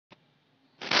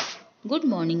Good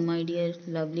morning, my dear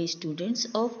lovely students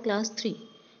of class 3.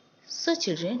 So,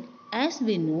 children, as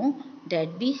we know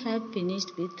that we have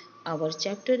finished with our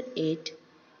chapter 8,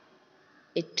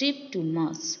 A Trip to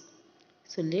Mars.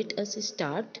 So, let us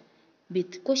start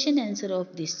with question answer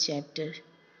of this chapter.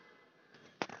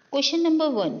 Question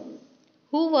number 1.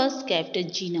 Who was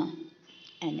Captain Gina?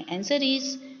 And answer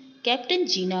is Captain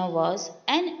Gina was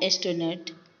an astronaut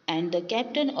and the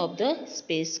captain of the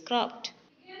spacecraft.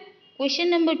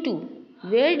 Question number 2.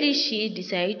 Where did she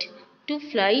decide to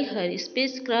fly her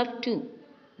spacecraft to?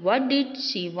 What did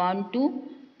she want to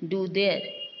do there?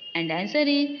 And answer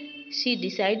is she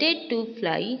decided to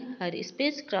fly her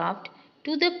spacecraft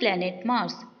to the planet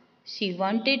Mars. She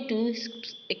wanted to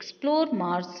explore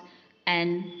Mars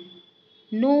and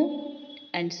know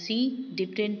and see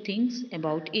different things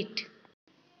about it.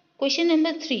 Question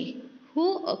number 3.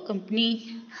 Who accompanied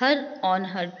her on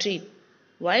her trip?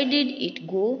 Why did it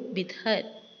go with her?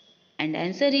 And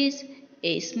answer is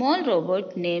a small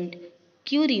robot named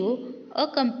Curio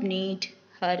accompanied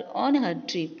her on her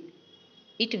trip.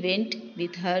 It went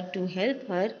with her to help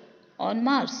her on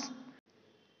Mars.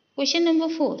 Question number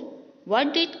 4.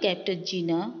 What did Captain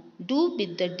Gina do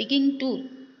with the digging tool?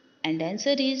 And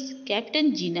answer is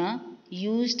Captain Gina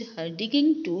used her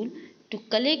digging tool to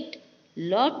collect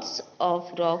lots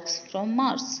of rocks from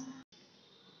Mars.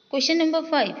 Question number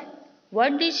 5.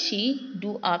 What did she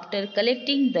do after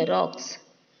collecting the rocks?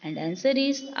 And answer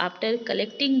is after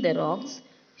collecting the rocks,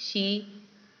 she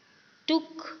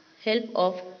took help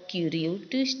of Curio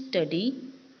to study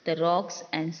the rocks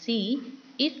and see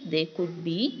if they could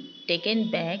be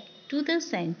taken back to the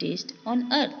scientist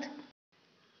on Earth.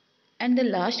 And the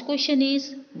last question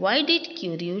is why did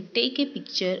Curio take a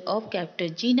picture of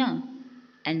Captain Gina?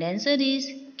 And answer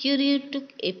is Curio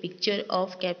took a picture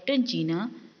of Captain Gina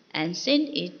and sent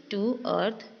it to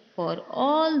Earth for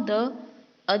all the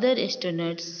other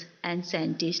astronauts and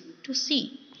scientists to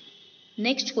see.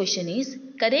 Next question is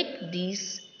correct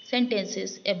these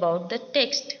sentences about the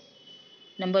text.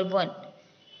 Number 1.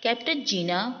 Captain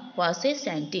Gina was a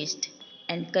scientist.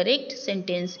 And correct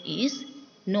sentence is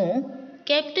no,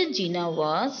 Captain Gina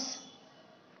was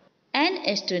an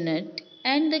astronaut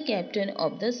and the captain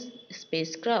of the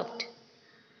spacecraft.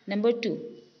 Number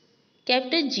 2.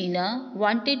 Captain Gina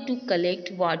wanted to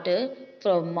collect water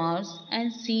from Mars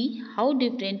and see how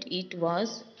different it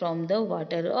was from the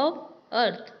water of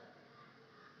Earth.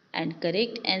 And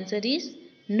correct answer is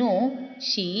no,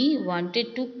 she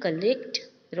wanted to collect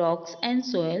rocks and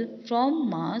soil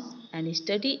from Mars and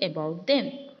study about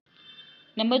them.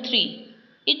 Number 3.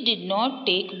 It did not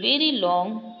take very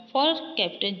long for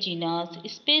Captain Gina's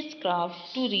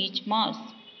spacecraft to reach Mars.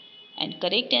 And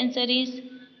correct answer is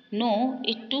no,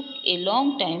 it took a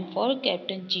long time for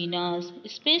Captain Gina's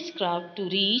spacecraft to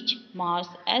reach Mars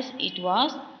as it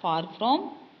was far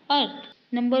from Earth.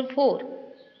 Number 4.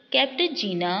 Captain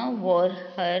Gina wore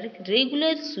her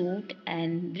regular suit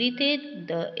and breathed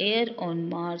the air on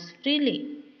Mars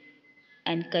freely.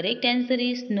 And correct answer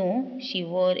is no, she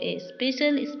wore a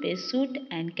special spacesuit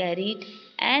and carried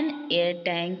an air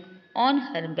tank on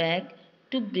her back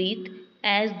to breathe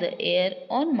as the air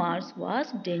on Mars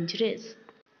was dangerous.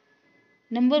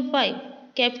 Number 5.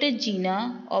 Captain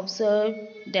Gina observed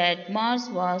that Mars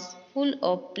was full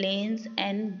of plains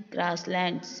and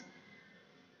grasslands.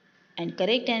 And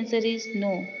correct answer is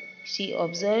no. She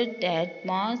observed that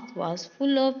Mars was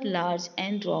full of large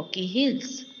and rocky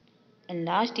hills. And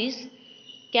last is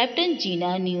Captain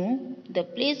Gina knew the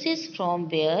places from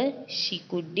where she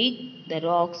could dig the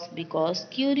rocks because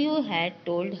Curio had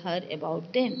told her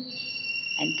about them.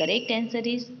 And correct answer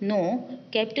is no.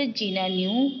 Captain Gina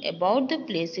knew about the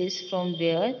places from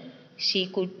where she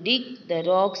could dig the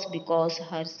rocks because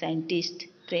her scientist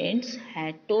friends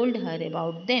had told her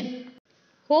about them.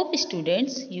 Hope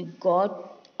students you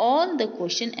got all the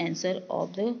question answer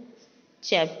of the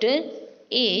chapter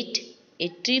 8 A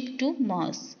Trip to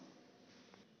Mars.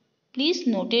 Please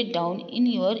note it down in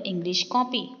your English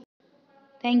copy.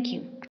 Thank you.